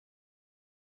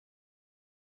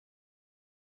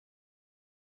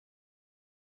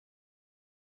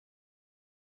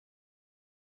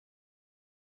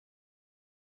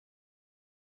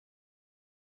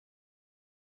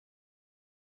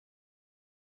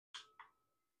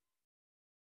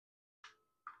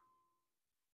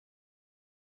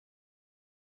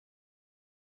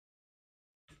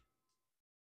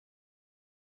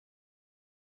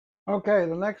Okay,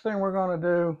 the next thing we're going to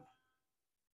do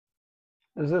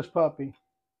is this puppy.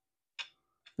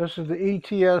 This is the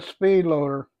ETS Speed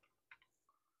Loader,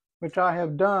 which I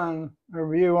have done a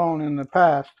review on in the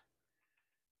past,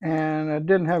 and I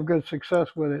didn't have good success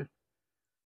with it.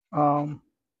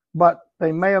 But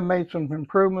they may have made some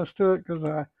improvements to it,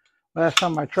 because last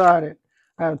time I tried it,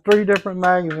 I have 3 different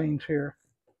magazines here.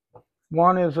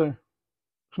 One is a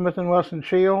Smith Wesson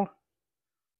Shield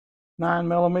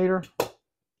 9mm.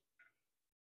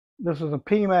 This is a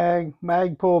PMag,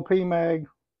 Magpul PMag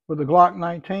with a Glock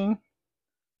 19,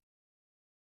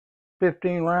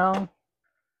 15 round,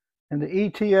 and the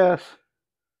ETS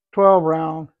 12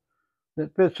 round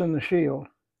that fits in the shield.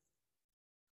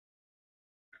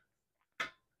 I'm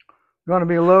going to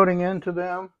be loading into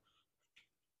them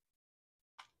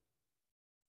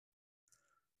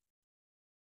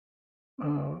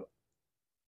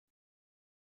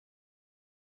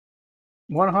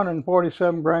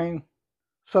 147 grain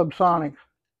subsonics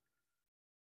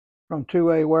from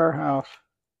 2A warehouse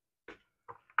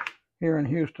here in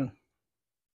Houston.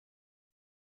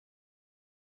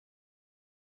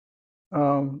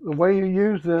 The way you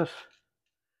use this,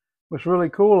 what's really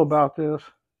cool about this,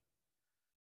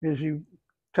 is you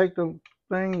take the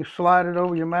thing, you slide it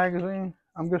over your magazine.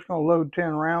 I'm just going to load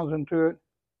 10 rounds into it.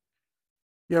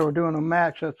 Yeah, we're doing a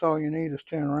match, that's all you need is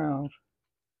 10 rounds.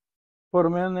 Put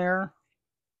them in there.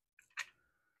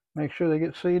 Make sure they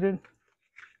get seated,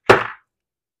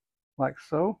 like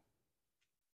so.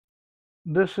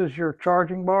 This is your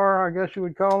charging bar, I guess you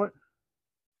would call it.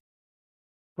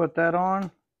 Put that on.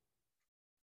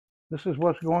 This is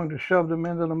what's going to shove them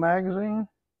into the magazine.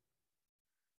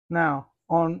 Now,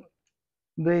 on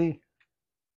the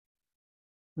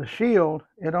shield,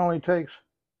 it only takes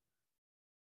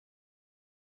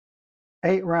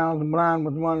 8 rounds combined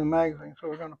with 1 in the magazine, so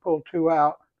we're going to pull 2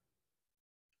 out.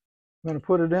 I'm going to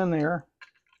put it in there,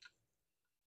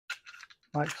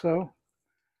 like so.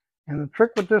 And the trick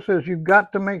with this is you've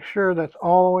got to make sure that's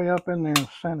all the way up in there and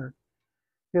centered.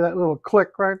 See that little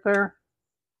click right there?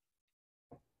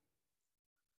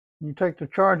 You take the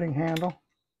charging handle,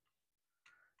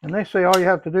 and they say all you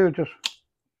have to do is just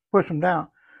push them down.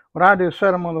 What I do is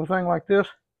set them on the thing like this,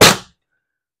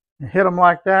 and hit them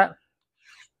like that.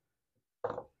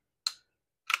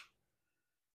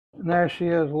 And there she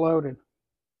is loaded,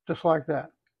 just like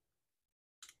that.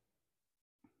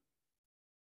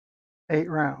 8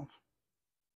 rounds.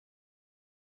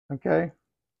 Okay,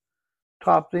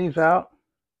 top these out.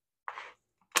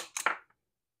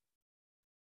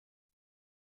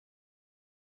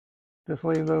 Just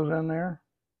leave those in there.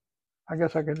 I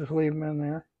guess I could just leave them in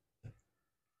there.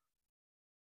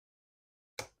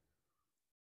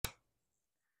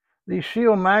 These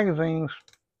Shield magazines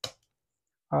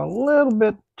are a little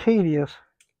bit tedious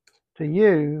to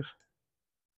use,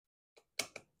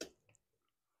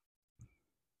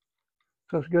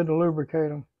 so it's good to lubricate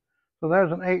them. So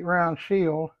there's an 8 round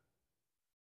shield.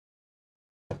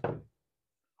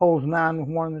 Holds 9 with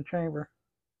 1 in the chamber.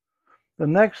 The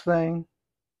next thing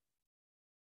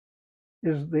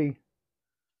is the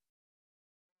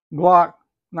Glock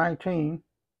 19.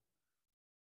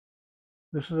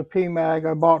 This is a PMag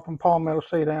I bought from Palmetto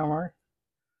State Armory.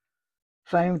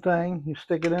 Same thing, you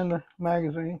stick it in the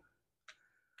magazine.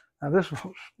 Now this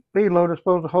speed loader is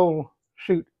supposed to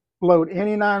load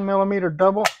any 9mm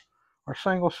double or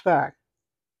single stack.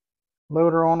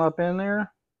 Load her on up in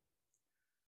there.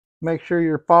 Make sure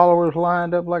your follower is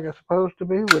lined up like it's supposed to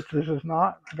be, which this is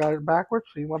not. I got it backwards.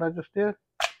 See what I just did?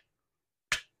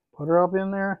 Put her up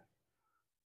in there.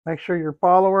 Make sure your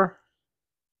follower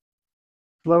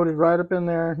is loaded right up in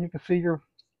there. You can see your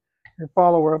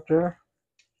follower up there.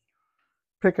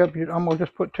 Pick up your, I'm going to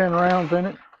just put 10 rounds in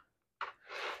it.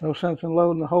 No sense in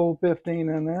loading the whole 15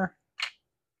 in there.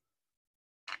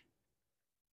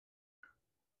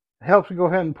 It helps to go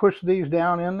ahead and push these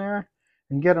down in there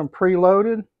and get them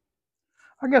preloaded.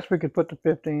 I guess we could put the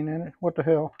 15 in it. What the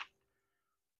hell?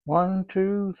 1,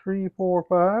 2, 3, 4,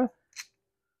 5.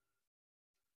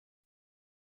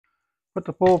 Put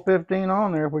the full 15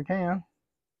 on there if we can.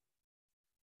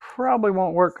 Probably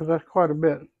won't work because that's quite a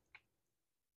bit.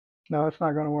 No, it's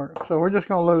not going to work. So we're just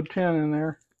going to load 10 in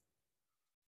there.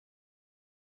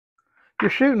 If you're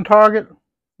shooting target,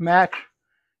 match,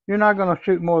 you're not going to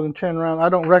shoot more than 10 rounds. I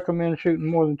don't recommend shooting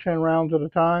more than 10 rounds at a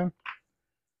time.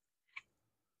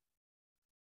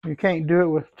 You can't do it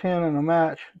with 10 in a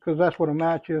match, because that's what a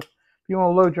match is. If you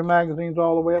want to load your magazines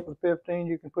all the way up to 15,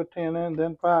 you can put 10 in,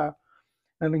 then 5.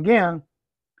 And again,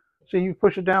 see, you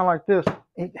push it down like this,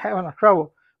 ain't having a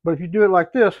trouble. But if you do it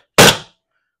like this,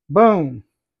 boom.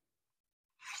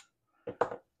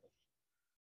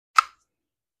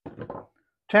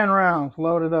 10 rounds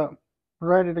loaded up,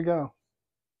 ready to go.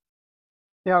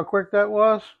 See how quick that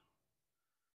was?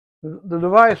 The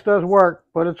device does work,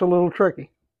 but it's a little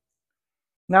tricky.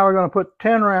 Now we're going to put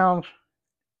 10 rounds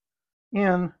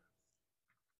in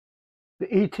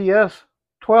the ETS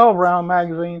 12 round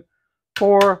magazine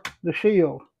for the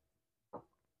Shield.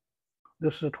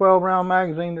 This is a 12 round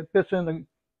magazine that fits in the,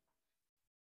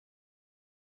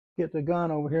 get the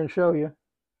gun over here and show you.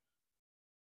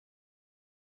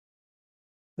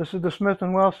 This is the Smith &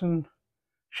 Wesson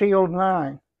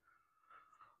SHIELD-9.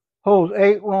 Holds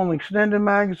 8 on the extended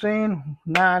magazine,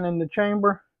 9 in the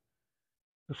chamber.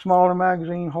 The smaller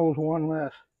magazine holds 1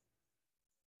 less.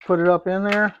 Put it up in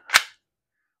there,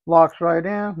 locks right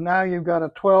in. Now you've got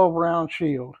a 12 round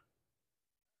shield.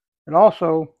 It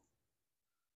also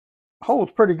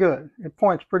holds pretty good. It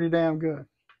points pretty damn good.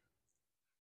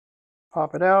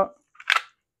 Pop it out.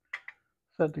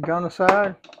 Set the gun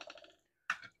aside.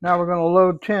 Now we're going to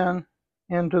load 10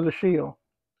 into the shield.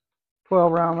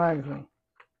 12 round magazine.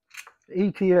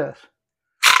 ETS.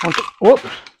 Whoops.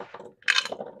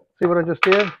 See what I just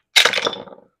did?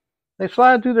 They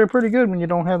slide through there pretty good when you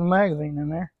don't have a magazine in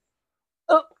there.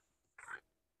 Oh.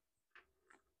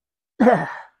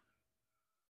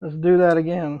 Let's do that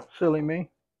again, silly me.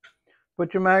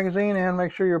 Put your magazine in,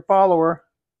 make sure your follower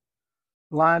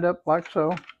lined up like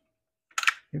so.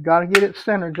 You've got to get it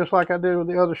centered just like I did with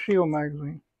the other Shield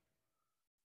magazine.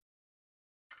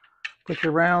 Put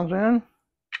your rounds in.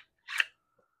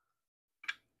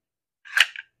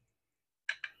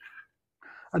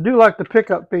 I do like the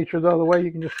pickup feature though, the way you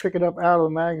can just pick it up out of the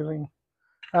magazine,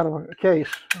 out of a case,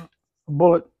 a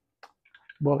bullet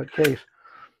case,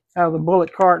 out of the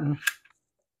bullet carton.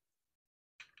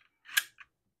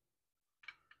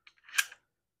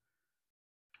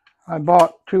 I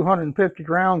bought 250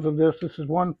 rounds of this. This is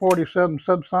 147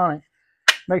 subsonic.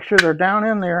 Make sure they're down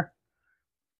in there.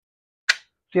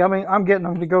 See, I mean, I'm getting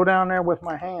them to go down there with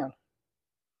my hand.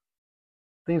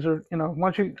 These are, you know,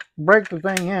 once you break the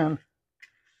thing in,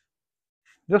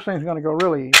 this thing's going to go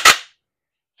really easy.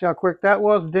 See how quick that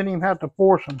was? Didn't even have to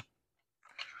force them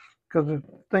because the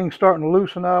thing's starting to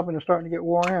loosen up and it's starting to get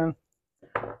worn in.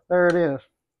 There it is.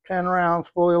 10 rounds,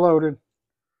 fully loaded,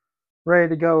 ready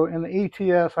to go. In the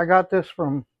ETS, I got this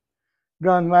from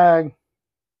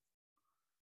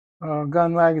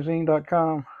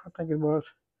gunmagazine.com, I think it was.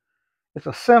 It's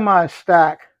a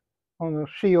semi-stack on the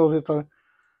shields. It's a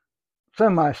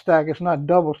semi-stack. It's not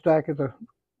double stack. It's a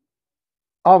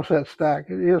offset stack.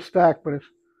 It is stacked, but it's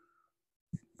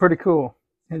pretty cool.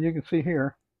 And you can see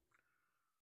here,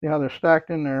 see how they're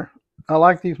stacked in there. I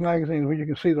like these magazines where you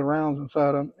can see the rounds inside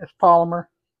of them. It's polymer,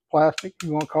 plastic.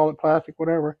 You want to call it plastic,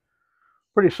 whatever.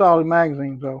 Pretty solid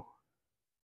magazines though.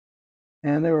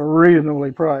 And they were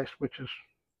reasonably priced, which is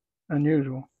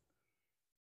unusual.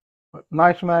 But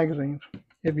nice magazines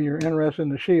if you're interested in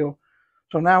the Shield.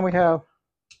 So now we have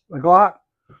the Glock,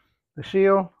 the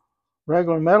Shield,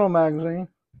 regular metal magazine,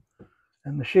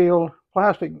 and the Shield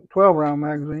plastic 12 round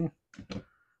magazine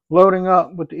loading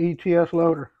up with the ETS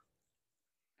loader.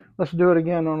 Let's do it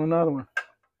again on another one.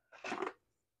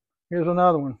 Here's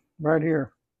another one right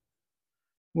here.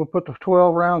 We'll put the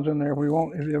 12 rounds in there if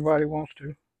everybody wants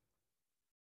to.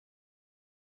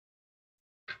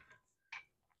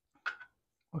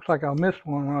 Looks like I missed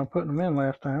one when I was putting them in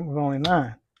last time. It was only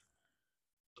 9.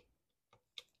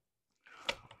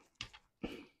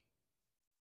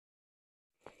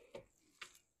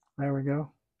 There we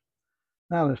go.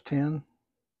 Now there's 10.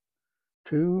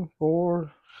 2,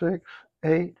 4, 6,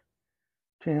 8,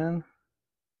 10,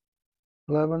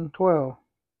 11, 12.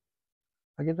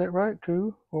 I get that right?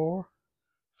 2, 4,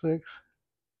 6,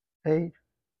 8,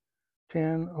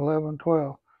 10, 11,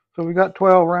 12. So we got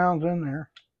 12 rounds in there.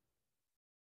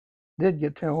 Did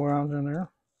get 10 rounds in there.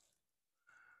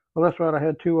 Well, that's right. I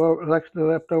had 2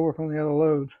 extra left over from the other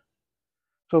loads.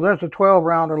 So there's a 12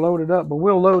 rounder loaded up, but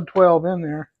we'll load 12 in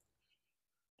there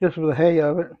just for the hay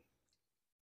of it.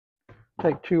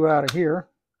 Take 2 out of here.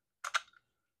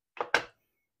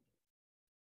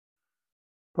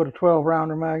 Put a 12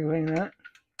 rounder magazine in it.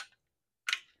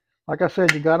 Like I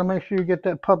said, you got to make sure you get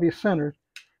that puppy centered.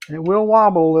 And it will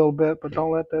wobble a little bit, but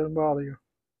don't let that bother you.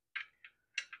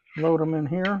 Load them in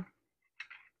here.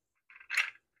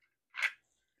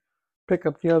 Pick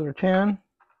up the other 10.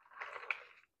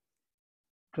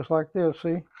 Just like this,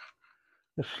 see?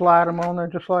 Just slide them on there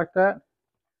just like that.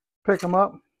 Pick them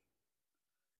up.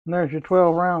 And there's your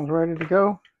 12 rounds ready to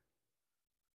go.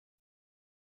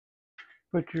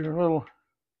 Put your little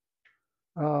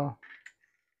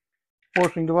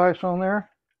forcing device on there.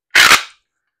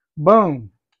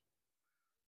 Boom.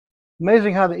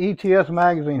 Amazing how the ETS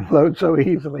magazine loads so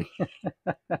easily.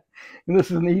 And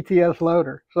this is an ETS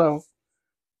loader, so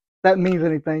that means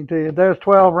anything to you. There's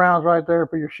 12 rounds right there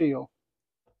for your shield.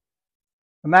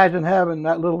 Imagine having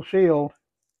that little shield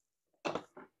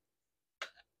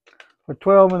with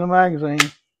 12 in the magazine,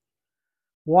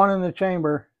 1 in the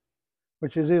chamber,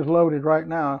 which is loaded right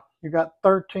now. You got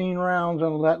 13 rounds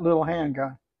in that little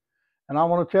handgun. And I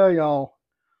want to tell y'all,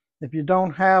 if you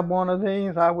don't have one of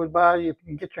these, I would buy you. If you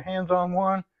can get your hands on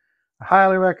one, I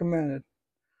highly recommend it.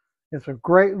 It's a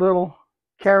great little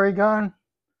carry gun.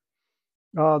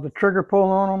 The trigger pull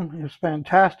on them is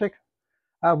fantastic.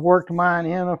 I've worked mine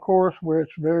in, of course, where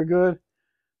it's very good,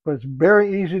 but it's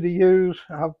very easy to use.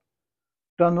 I've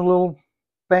done the little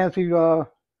fancy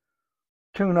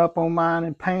tune up on mine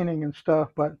and painting and stuff,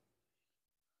 but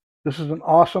this is an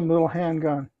awesome little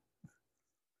handgun.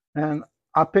 And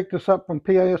I picked this up from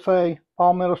PSA,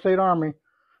 Palmetto State Army,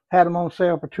 had them on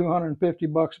sale for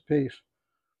 $250 a piece.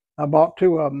 I bought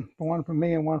 2 of them, one for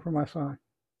me and one for my son.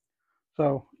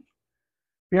 So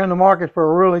if you're in the market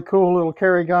for a really cool little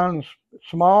carry gun, it's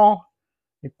small,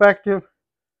 effective,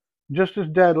 just as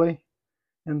deadly,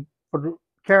 and for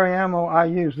carry ammo, I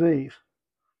use these.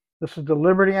 This is the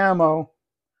Liberty Ammo,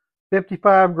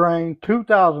 55 grain,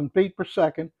 2,000 feet per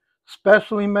second,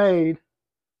 specially made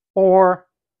for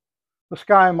the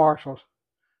Sky Marshals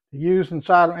to use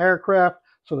inside an aircraft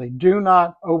so they do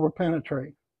not over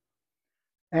penetrate.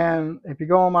 And if you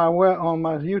go on my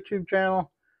YouTube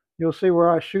channel, you'll see where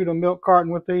I shoot a milk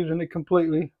carton with these, and it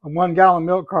completely, a 1 gallon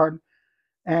milk carton,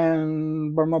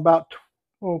 and from about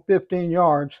 15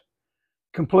 yards,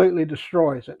 completely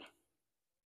destroys it.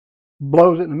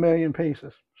 Blows it in a million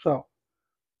pieces. So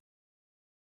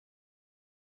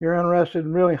if you're interested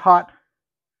in really hot,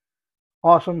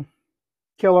 awesome,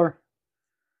 killer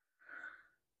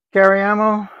carry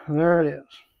ammo, there it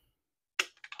is.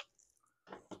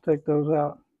 Take those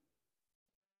out.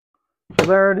 So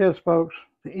there it is, folks.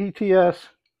 The ETS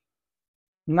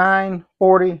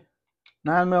 940,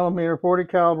 9mm 40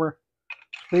 caliber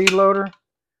speed loader.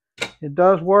 It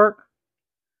does work.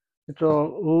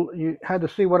 You had to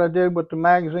see what I did with the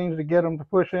magazines to get them to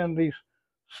push in. These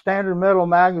standard metal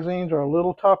magazines are a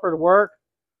little tougher to work.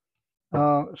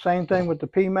 Same thing with the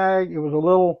PMag. It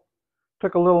was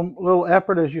took a little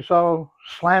effort, as you saw.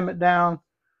 Slam it down,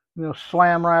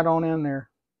 slam right on in there.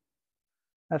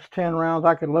 That's 10 rounds.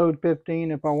 I could load 15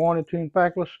 if I wanted to. In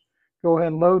fact, let's go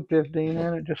ahead and load 15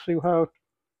 in it, just see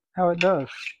how it does.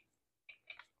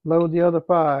 Load the other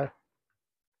 5.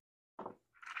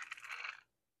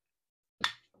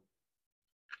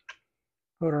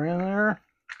 Put her in there.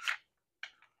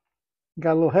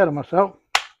 Got a little ahead of myself.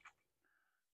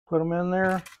 Put them in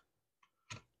there.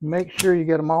 Make sure you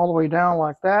get them all the way down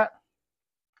like that.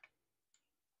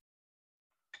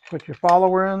 Put your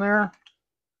follower in there.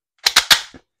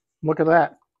 Look at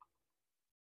that.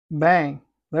 Bang.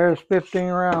 There's 15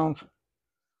 rounds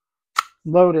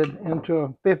loaded into a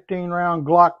 15-round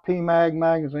Glock PMag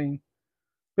magazine.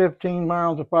 15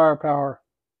 rounds of firepower.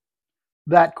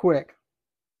 That quick.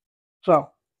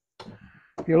 So,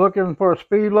 if you're looking for a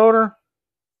speed loader,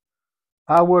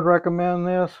 I would recommend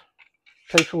this.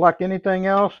 Takes like anything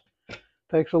else.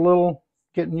 Takes a little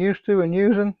getting used to and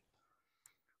using.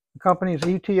 The company's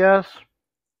ETS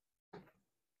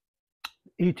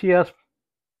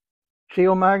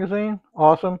Shield magazine,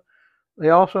 awesome. They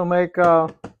also make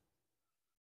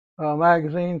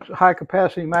magazines, high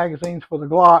capacity magazines for the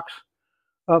Glocks,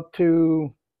 up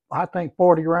to I think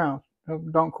 40 rounds.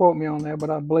 Don't quote me on that, but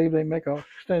I believe they make a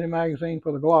extended magazine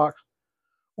for the Glocks,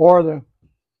 or the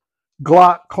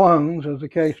Glock clones, as the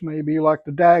case may be, like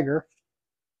the Dagger.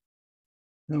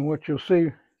 And what you'll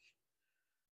see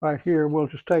right here, we'll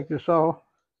just take this off.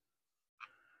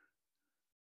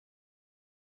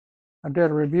 I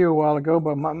did a review a while ago,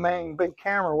 but my main big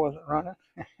camera wasn't running.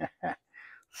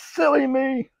 Silly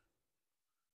me.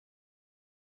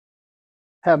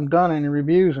 Haven't done any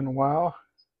reviews in a while.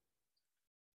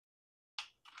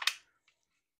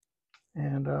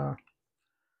 And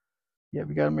yeah,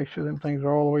 we got to make sure them things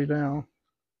are all the way down.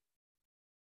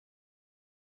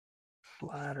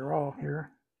 Slide her off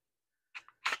here.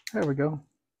 There we go.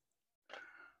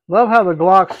 Love how the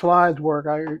Glock slides work.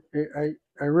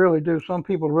 I really do. Some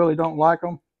people really don't like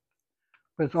them,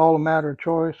 but it's all a matter of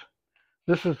choice.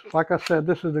 This is, like I said,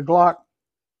 this is the Glock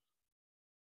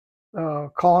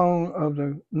clone of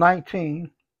the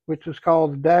 19, which is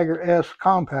called the Dagger S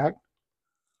Compact.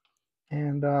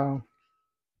 And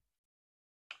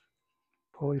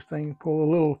pull these things, pull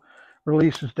the little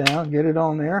releases down, get it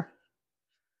on there.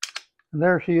 And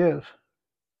there she is.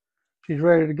 She's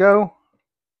ready to go.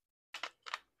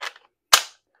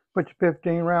 put your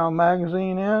 15 round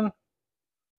magazine in,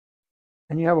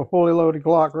 and you have a fully loaded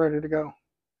Glock ready to go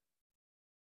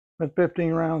with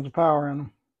 15 rounds of power in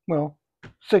them. Well,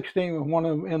 16 with one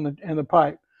of them in the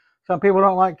pipe. Some people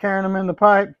don't like carrying them in the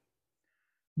pipe,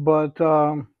 but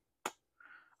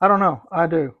I don't know. I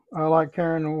do. I like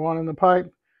carrying the one in the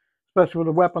pipe, especially with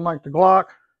a weapon like the Glock.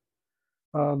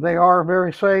 They are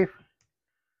very safe.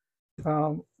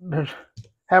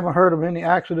 Haven't heard of any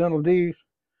accidental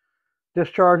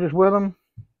discharges with them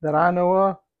that I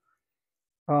know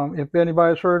of. If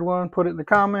anybody's heard one, put it in the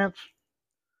comments.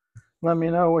 Let me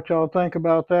know what y'all think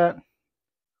about that.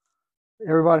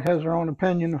 Everybody has their own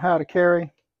opinion of how to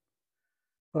carry.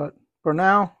 But for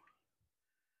now,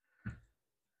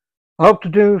 I hope to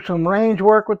do some range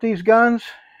work with these guns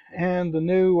and the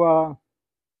new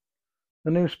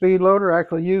speed loader. I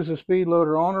actually use the speed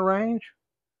loader on the range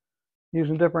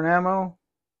using different ammo.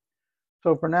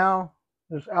 So for now,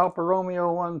 this Alfa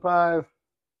Romeo 15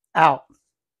 out.